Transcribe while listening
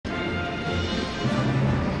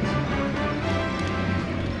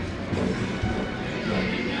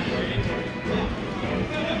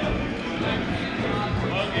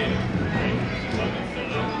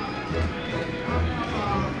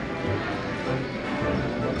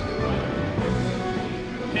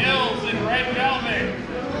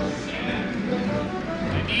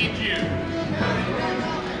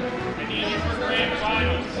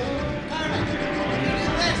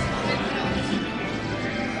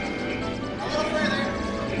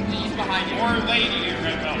Or lady in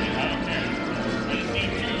red velvet, I don't care. I just need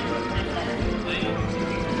two lady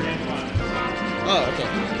red velvet. Oh, okay.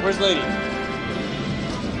 Where's lady?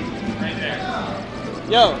 Right there.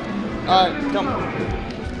 Yo, come.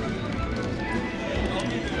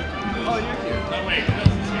 Oh, you're here. No, wait, this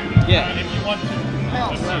is here. Yeah. If you want to.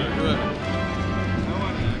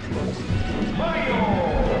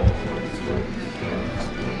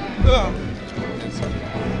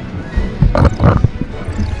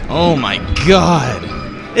 Oh my god!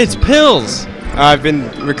 It's Pills! I've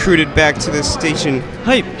been recruited back to this station.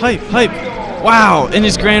 Hype, hype, hype! Wow, in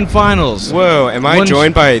his grand finals! Whoa, am I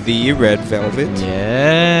joined by the Red Velvet?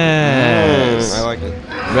 Yes! I like it.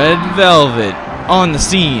 Red Velvet on the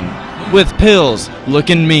scene with Pills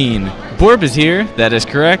looking mean. Borb is here, that is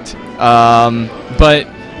correct. But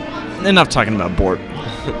enough talking about Borb.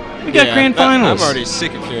 We got grand finals. I'm already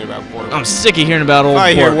sick of hearing about Borb. I'm sick of hearing about old If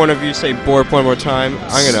I Borb. hear one of you say Borb one more time,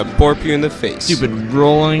 I'm gonna borp you in the face. Stupid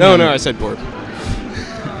rolling. No, I said Borb.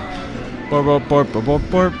 Borb, borb, borb, borb,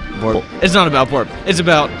 borb, borb. It's not about Borb. It's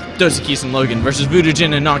about Dosakis and Logan versus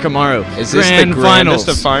Vudujin and Nakamaru. Is this the grandest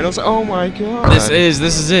of finals? Oh my god. This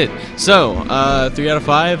is it. So, 3 out of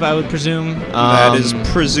 5, I would presume. That is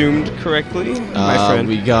presumed correctly, my friend.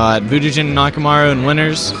 We got Vudujin and Nakamaru in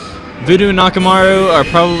winners. Voodoo and Nakamaru are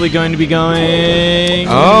probably going to be going.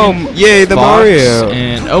 Oh, yay, the Fox Mario.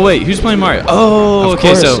 And oh wait, who's playing Mario? Oh, Of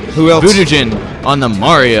okay. course. So Who else? Vudujin on the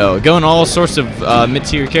Mario, going all sorts of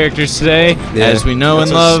mid-tier characters today, as we know and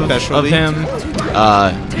love of him.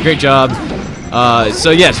 Great job. So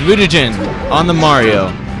yes, Vudujin on the Mario,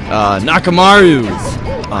 Nakamaru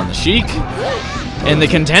on the Sheik, and the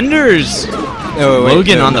contenders. Oh, wait,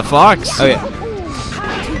 Logan on the Fox. Oh yeah.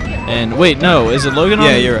 And wait, no, is it Logan on?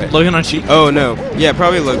 Yeah, you're right. Logan on Sheik? Oh no. Yeah,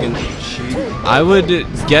 probably Logan. Sheik. I would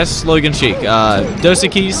guess Logan Sheik.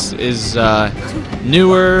 Dosakis is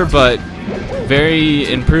newer, but very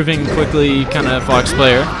improving quickly kind of Fox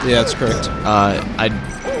player. Yeah, that's correct.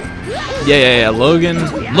 Yeah.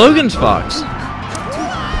 Logan's Fox.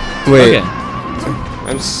 Wait.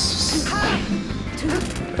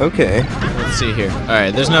 Okay. Okay. Let's see here. All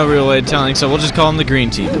right, there's no real way of telling, so we'll just call him the green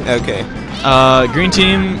team. Okay. Green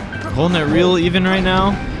team holding it real even right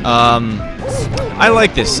now. I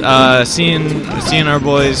like this. Seeing our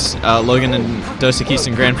boys Logan and Dosakis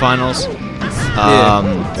in grand finals.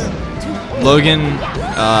 Logan,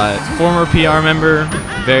 former PR member,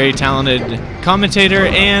 very talented commentator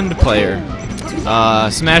and player.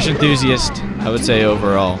 Smash enthusiast, I would say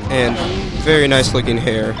overall. And very nice looking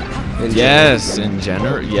hair. Yes, in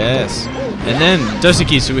general, yes. And then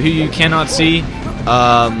Dosakis, who you cannot see.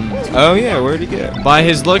 Oh yeah, where'd he go? By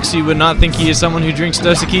his looks, you would not think he is someone who drinks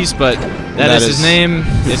Dosakis, but that is his name.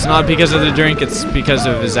 It's not because of the drink; it's because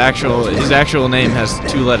of his actual name has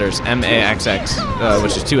 2 letters, M-A-X-X,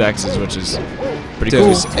 which is 2 X's, which is pretty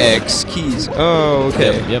cool. X keys. Oh,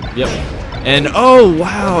 okay. Yep. And oh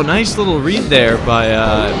wow, nice little read there by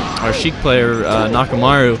our Sheik player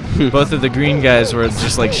Nakamaru. Both of the green guys were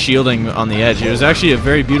just like shielding on the edge. It was actually a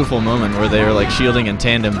very beautiful moment where they were like shielding in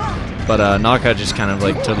tandem. But Naka just kind of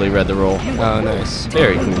like totally read the role. Oh, nice.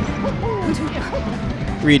 Very cool.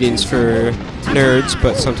 Readings for nerds,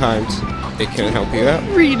 but sometimes it can help you out.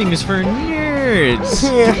 Readings for nerds.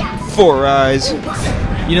 4 eyes.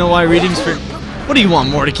 You know why readings for? What do you want,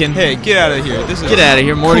 Mordican? Hey, get out of here. This is get out of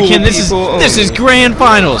here, Mordican. Cool This is grand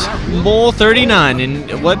finals. MOAL 39 and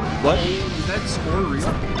what? Is that score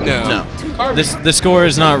real? No. The score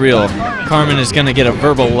is not real. Carmen is gonna get a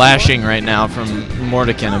verbal lashing right now from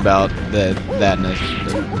Mordican about the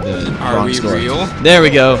Are wrong we score. real? There we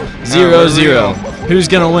go. 0-0. real. Who's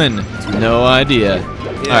gonna win? No idea.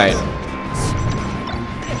 Yeah. All right.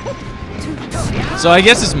 So I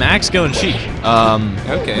guess it's Max going Sheik.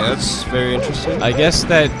 Okay, that's very interesting. I guess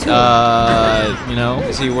that you know.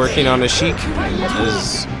 Is he working on a Sheik?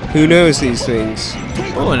 Is Who knows these things?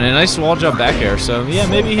 Oh, and a nice wall jump back air. So yeah,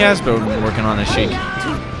 maybe he has been working on a Sheik.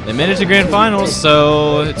 They made it to grand finals,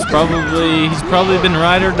 so he's probably been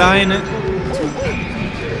ride or die in it.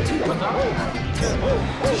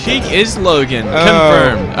 Sheik is Logan,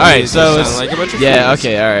 confirmed. All right, so it's like a bunch of yeah. fools.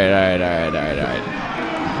 Okay, all right.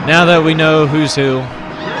 Now that we know who's who,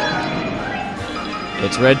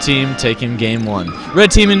 it's red team taking game 1.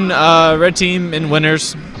 Red team in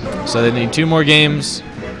winners, so they need 2 more games.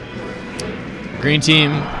 Green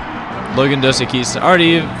team, Logan Dosakis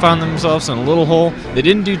already found themselves in a little hole. They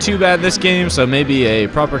didn't do too bad this game, so maybe a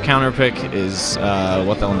proper counter pick is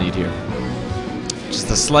what they'll need here. Just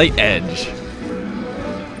a slight edge.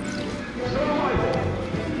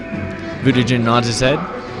 Vudujin nods his head.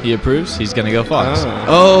 He approves. He's gonna go Fox.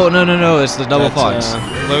 Oh no! It's the double Fox.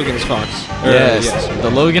 Logan's Fox. Yes, the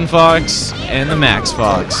Logan Fox and the Max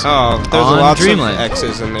Fox. Oh, there's on lots Dreamland. of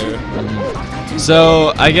X's in there.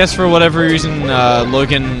 So I guess for whatever reason,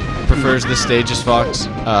 Logan prefers this stage as Fox.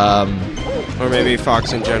 Or maybe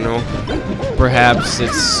Fox in general. Perhaps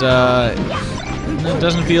it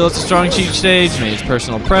doesn't feel it's a strong cheat stage. Maybe it's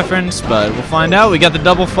personal preference, but we'll find out. We got the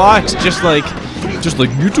double Fox, just like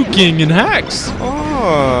Neutral King and Hacks.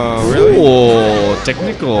 Oh, really? Oh,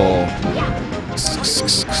 technical.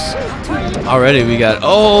 Already we got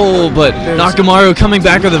but Nakamaru coming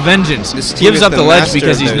back with a vengeance. Gives up the ledge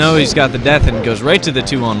because he knows he's got the death and goes right to the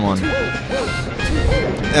 2-on-1.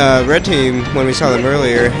 Red team, when we saw them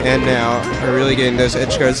earlier and now, are really getting those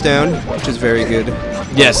edge guards down, which is very good.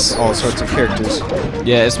 Yes. All sorts of characters.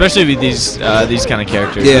 Yeah, especially with these kind of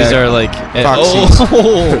characters. Yeah. These are like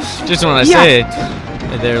just when I say it,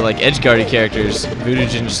 they're like edge guardy characters.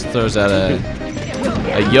 Vudujin just throws out a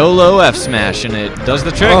YOLO F smash and it does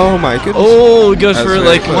the trick. Oh my goodness. Oh, it goes That's for very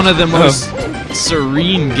like close. one of the most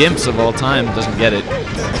serene gimps of all time. Doesn't get it.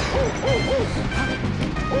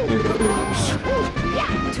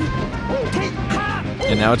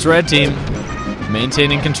 And now it's red team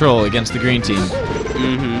maintaining control against the green team.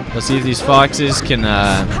 Let's see if these Foxes can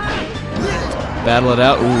battle it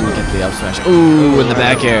out. Ooh, get the up smash. Ooh, in the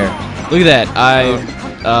back air. Look at that.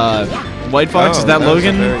 White Fox, is that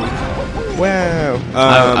Logan? Wow.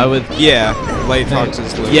 I would. Yeah, Light Fox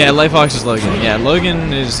is Logan. Yeah, Light Fox is Logan. Yeah,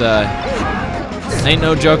 Logan is ain't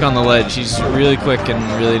no joke on the ledge. He's really quick and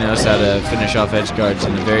really knows how to finish off edge guards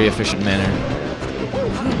in a very efficient manner.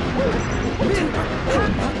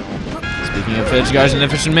 Speaking of edge guards in an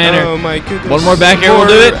efficient manner. Oh my goodness. One more back air will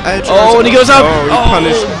do it. Oh, and he goes up. Oh, he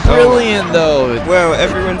punished. Brilliant though. Wow,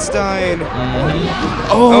 everyone's dying.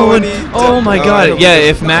 Oh my god. Yeah,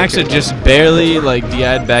 if Max had just barely like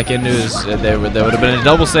DI'd back into his, there would have been a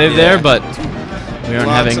double save there, but we aren't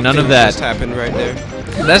having none of that. Just happened right there.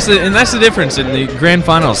 That's the difference in the grand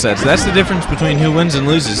final sets. That's the difference between who wins and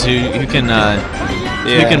loses. Who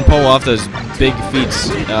can pull off those big feats.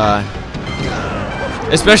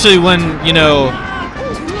 Especially when, you know,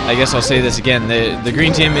 I guess I'll say this again, the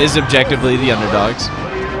green team is objectively the underdogs.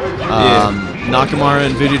 Nakamaru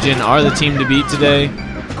and Vudujin are the team to beat today.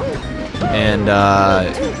 And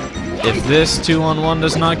if this 2-on-1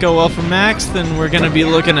 does not go well for Max, then we're going to be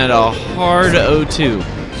looking at a hard 0-2.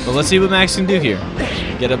 But let's see what Max can do here.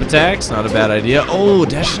 Get up attacks, not a bad idea. Oh,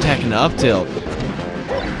 dash attack into up tilt.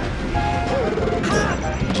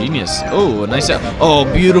 Genius. Oh, a nice. Oh,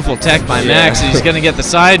 beautiful tech by Max. He's gonna get the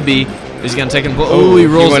side B. He's gonna take him. Oh, he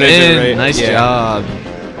rolls it in. Right. Nice job.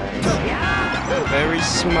 Very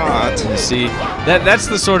smart. You see, that's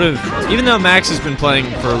the sort of. Even though Max has been playing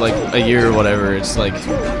for like a year or whatever, it's like,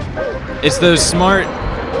 it's those smart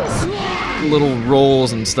little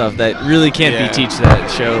rolls and stuff that really can't be teach that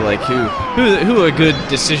show like who a good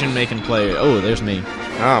decision-making player. Oh, there's me.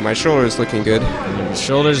 Ah, my shoulder's looking good. Your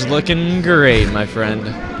shoulder's looking great, my friend.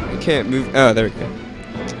 I can't move. Oh, there we go.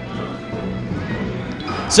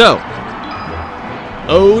 So,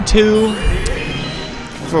 0-2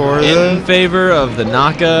 in favor of the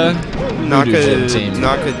Vudujin team.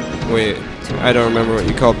 Wait, I don't remember what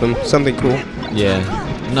you called them. Something cool. Yeah.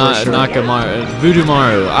 Nakamaru.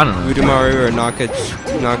 Vudumaru. I don't know. Vudumaru or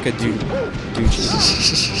Nakamaru.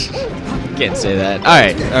 Can't say that.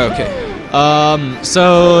 Alright. Okay.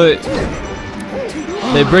 So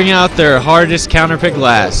they bring out their hardest counterpick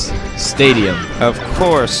last, Stadium. Of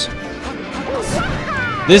course.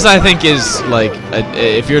 This I think is like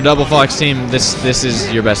if you're a double Fox team, this is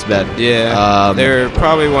your best bet. Yeah. They're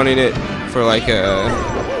probably wanting it for like a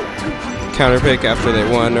counterpick after they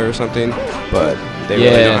won or something, but they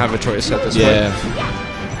really don't have a choice at this point.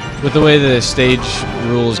 With the way the stage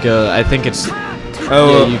rules go, I think it's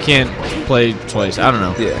you can't play twice. I don't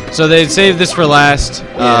know. Yeah. So they saved this for last.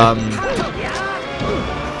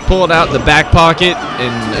 Pull it out the back pocket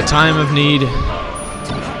in a time of need.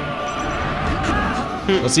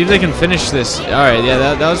 Let's see if they can finish this. All right, yeah,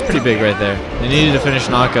 that was pretty big right there. They needed to finish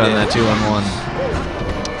Naka on that 2-on-1.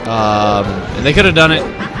 And they could have done it.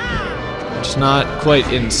 Just not quite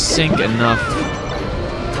in sync enough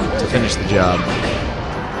to finish the job.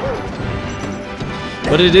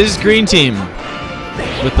 But it is green team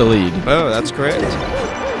with the lead. Oh, that's correct.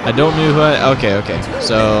 I don't know who okay.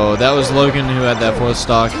 So that was Logan who had that 4th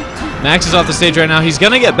stock. Max is off the stage right now. He's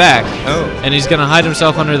going to get back. Oh. And he's going to hide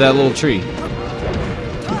himself under that little tree.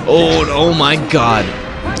 Oh my god.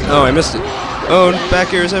 Oh, I missed it. Oh,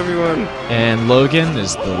 back airs everyone. And Logan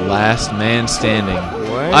is the last man standing.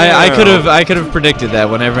 Wow. I could have predicted that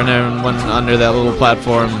whenever everyone went under that little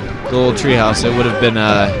platform. the little treehouse, it would have been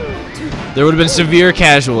there would have been severe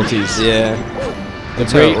casualties. Yeah. The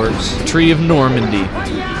That's how it great works. tree of Normandy.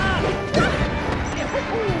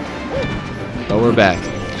 But we're back.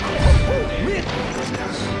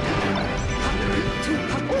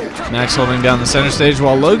 Max holding down the center stage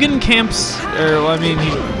while Logan camps, he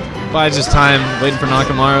bides his time waiting for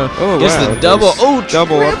Nakamaru. Oh, Gets wow. the double,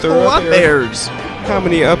 Double up there, triple up up there. airs. How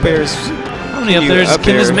many up airs? How many up airs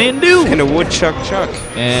can this man do? And a woodchuck chuck.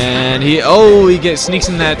 And he sneaks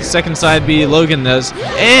in that second side B. Logan does,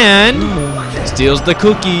 and steals the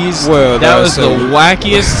cookies. Whoa, that was the so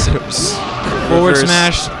wackiest forward reverse.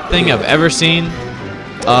 smash thing I've ever seen.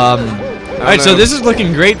 All right, so this is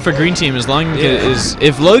looking great for Green Team as long as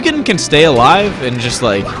if Logan can stay alive and just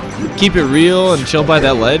like keep it real and chill by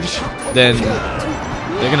that ledge, then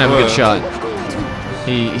they're gonna have a good shot.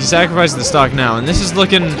 He sacrificed the stock now, and this is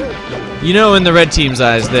looking, in the red team's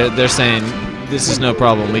eyes, they're saying this is no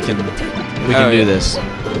problem. We can do this.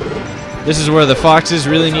 This is where the Foxes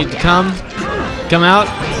really need to come out,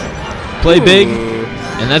 play big,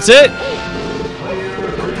 and that's it.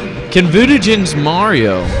 Can Vudujin's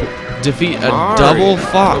Mario defeat a double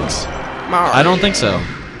Fox? I don't think so.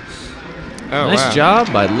 Oh, Nice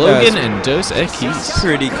job by Logan and Dos Equis.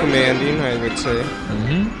 Pretty commanding, I would say,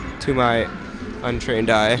 to my untrained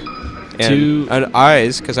eye. And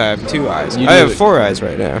eyes, because I have 2 eyes. I have 4 eyes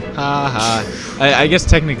right now. I guess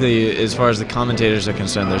technically, as far as the commentators are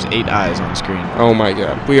concerned, there's 8 eyes on the screen. Oh my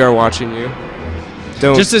god, we are watching you.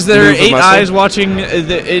 Don't Just as there are move a 8 muscle. eyes watching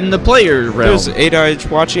in the player realm. There's 8 eyes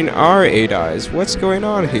watching our 8 eyes. What's going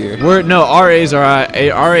on here? Our 8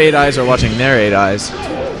 eyes are watching their 8 eyes.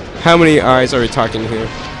 How many eyes are we talking here?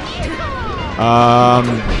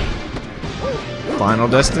 Final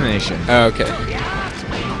Destination. Okay.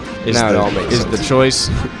 Now it all makes sense. the choice.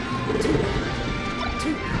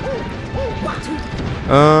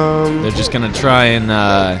 They're just gonna try and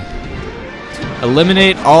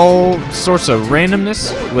eliminate all sorts of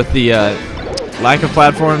randomness with the lack of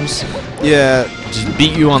platforms. Yeah. Just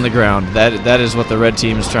beat you on the ground. That is what the red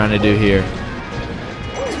team is trying to do here.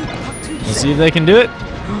 Let's see if they can do it.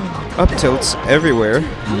 Up tilts everywhere.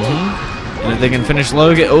 And if they can finish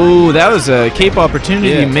Logan. Oh, that was a cape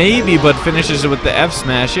opportunity, maybe, but finishes it with the F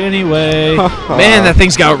smash anyway. Man, that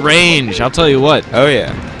thing's got range. I'll tell you what. Oh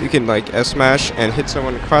yeah, you can like F smash and hit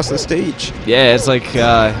someone across the stage. Yeah, it's like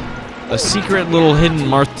a secret little hidden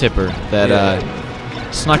Marth tipper that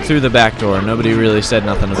snuck through the back door. Nobody really said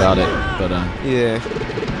nothing about it, but yeah,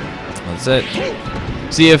 that's it.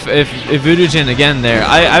 See if Vudujin again there.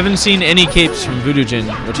 I haven't seen any capes from Vudujin,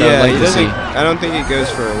 which I would like to see. I don't think he goes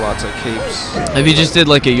for lots of capes. If he just did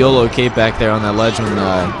like a YOLO cape back there on that ledge when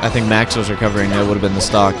I think Max was recovering, that would have been the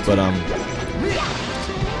stock. But a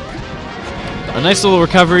nice little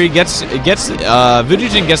recovery.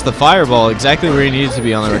 Vudujin gets the fireball exactly where he needed to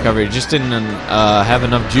be on the recovery. Just didn't have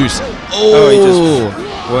enough juice.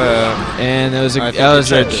 And there was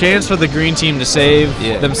a chance for the green team to save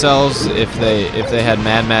themselves if they had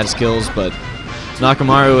mad skills, but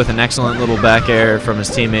Nakamaru with an excellent little back air from his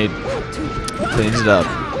teammate cleans it up.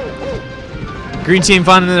 Green team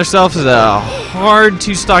finding themselves at a hard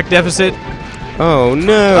 2-stock deficit. Oh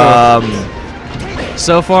no!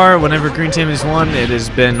 So far, whenever Green Team has won, it has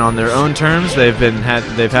been on their own terms. They've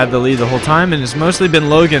had the lead the whole time, and it's mostly been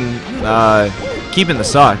Logan keeping the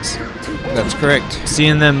stocks. That's correct.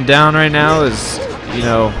 Seeing them down right now is,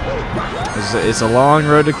 it's a long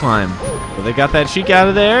road to climb. But they got that Sheik out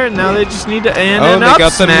of there, and now they just need to and an up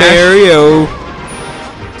got smash. the Mario.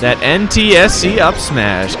 That NTSC up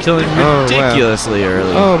smash, killing ridiculously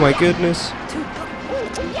early. Oh my goodness!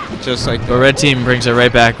 Just like the red team brings it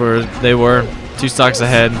right back where they were, 2 stocks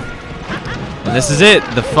ahead. And this is it,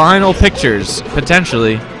 the final pictures,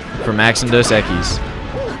 potentially, for Max and Dos Equis.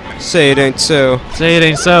 Say it ain't so. Say it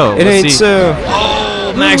ain't so. It ain't so.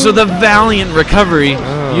 Oh, Max with a valiant recovery,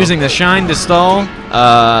 using the shine to stall,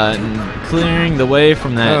 and clearing the way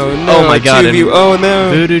from that. Oh no! Oh my god! And oh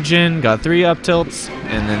no! Vudujin got 3 up tilts,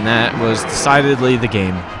 and then that was decidedly the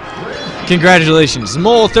game. Congratulations,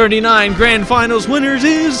 MOAL 39 Grand Finals winners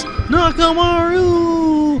is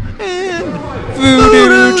Nakamaru and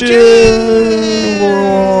Vudujin.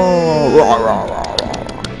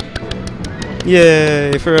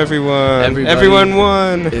 Yay for everyone! Everyone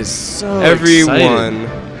won. Is so everyone.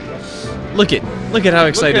 Excited. Look at how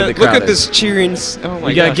excited the crowd is. Look at this cheering! Oh my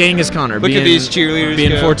We got Genghis Connor. Look at these cheerleaders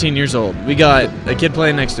being 14 years old. We got a kid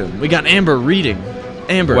playing next to him. We got Amber reading.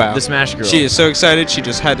 Amber, the Smash Girl. She is so excited. She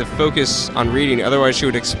just had to focus on reading. Otherwise, she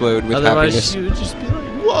would explode with happiness. Otherwise, she would just be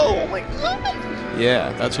like, "Whoa, oh my god!"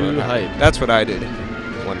 Yeah, that's too hype. That's what I did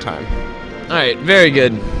one time. All right, very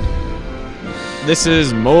good. This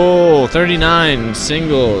is MOAL 39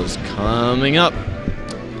 singles coming up.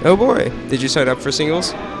 Oh boy, did you sign up for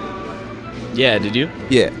singles? Yeah, did you?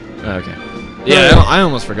 Yeah. Okay. Yeah, I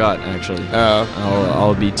almost forgot actually. Oh.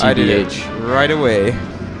 I'll be I did it TBH. right away,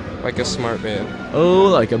 like a smart man. Oh,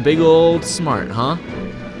 like a big old smart, huh?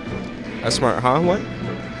 A smart, huh? What?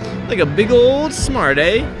 Like a big old smart,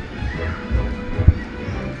 eh?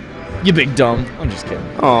 You big dumb. I'm just kidding.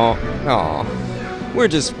 Aw, aw. We're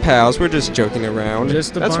just pals. We're just joking around.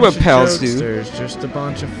 Just a That's bunch what of pals do. jokesters, just a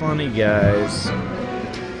bunch of funny guys.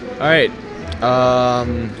 All right.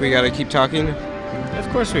 We gotta keep talking. Of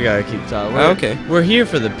course we gotta keep talking. Okay. We're here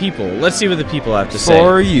for the people. Let's see what the people have to say.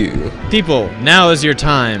 For you. People, now is your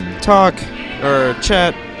time. Talk or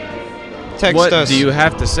chat. Text What us. do you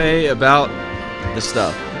have to say about the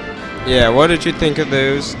stuff? Yeah. What did you think of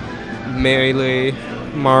those Melee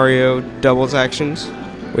Mario doubles actions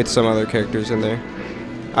with some other characters in there?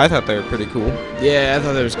 I thought they were pretty cool. Yeah, I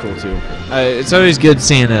thought that was cool too. It's always good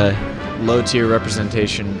seeing a low tier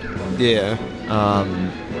representation. Yeah.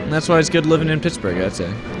 And that's why it's good living in Pittsburgh, I'd say.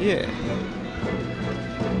 Yeah.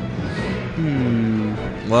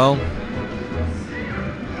 Well,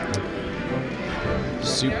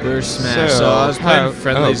 Super Smash. So, So, I was playing how-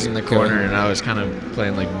 friendlies oh, in the go corner, ahead. and I was kind of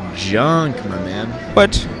playing like junk, my man.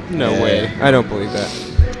 What? No Yeah. way. I don't believe that.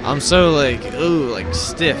 I'm so like, ooh, like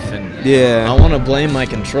stiff, and Yeah. I want to blame my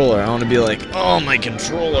controller. I want to be like, oh, my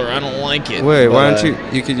controller, I don't like it. Wait, why But, don't you?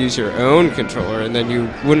 You could use your own controller, and then you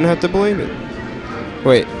wouldn't have to blame it.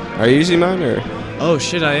 Wait, are you using mine or? Oh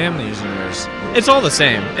shit, I am using yours. It's all the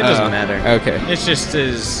same. It doesn't matter. Okay. It's just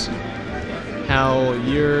is how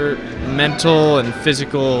your mental and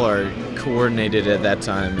physical are coordinated at that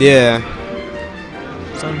time. Yeah.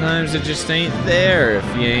 Sometimes it just ain't there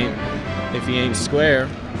if you ain't square.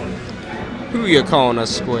 Who you calling a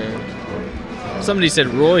square? Somebody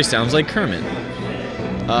said Roy sounds like Kermit.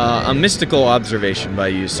 A mystical observation by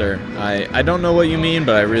you, sir. I don't know what you mean,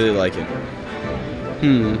 but I really like it.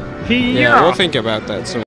 Yeah, we'll think about that soon.